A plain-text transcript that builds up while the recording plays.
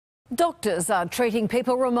Doctors are treating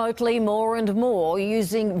people remotely more and more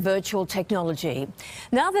using virtual technology.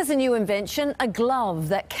 Now there's a new invention, a glove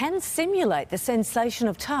that can simulate the sensation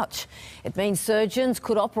of touch. It means surgeons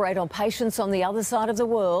could operate on patients on the other side of the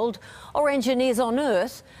world, or engineers on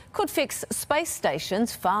Earth could fix space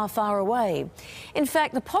stations far, far away. In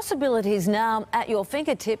fact, the possibilities now at your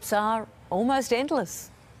fingertips are almost endless.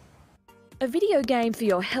 A video game for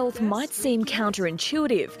your health might seem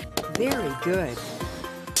counterintuitive. Very good.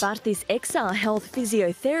 But this XR health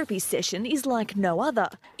physiotherapy session is like no other.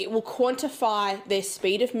 It will quantify their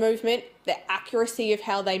speed of movement, their accuracy of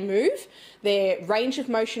how they move, their range of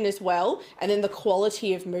motion as well, and then the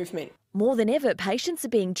quality of movement. More than ever, patients are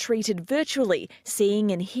being treated virtually, seeing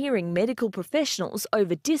and hearing medical professionals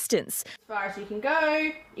over distance. As far as you can go,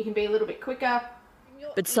 you can be a little bit quicker.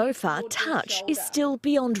 But so far, touch is still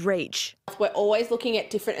beyond reach. We're always looking at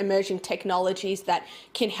different emerging technologies that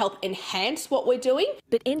can help enhance what we're doing.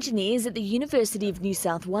 But engineers at the University of New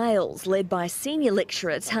South Wales, led by senior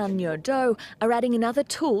lecturer Tan Nyo Do, are adding another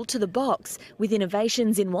tool to the box with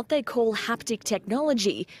innovations in what they call haptic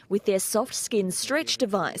technology with their soft skin stretch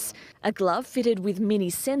device, a glove fitted with mini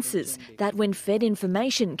sensors that, when fed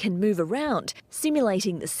information, can move around,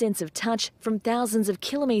 simulating the sense of touch from thousands of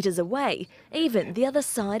kilometres away, even the other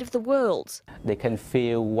side of the world. They can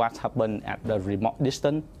feel what happened at the remote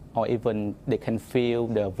distance, or even they can feel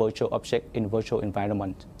the virtual object in virtual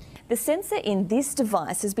environment. The sensor in this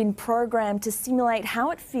device has been programmed to simulate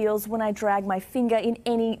how it feels when I drag my finger in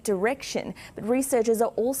any direction. But researchers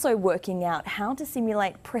are also working out how to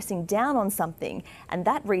simulate pressing down on something, and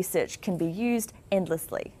that research can be used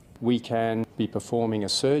endlessly. We can be performing a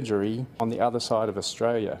surgery on the other side of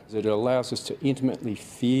Australia. It allows us to intimately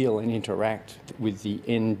feel and interact with the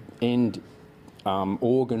end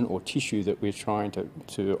organ or tissue that we're trying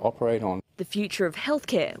to operate on. The future of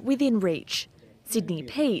healthcare within reach. Sydney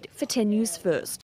Pede for 10 News First.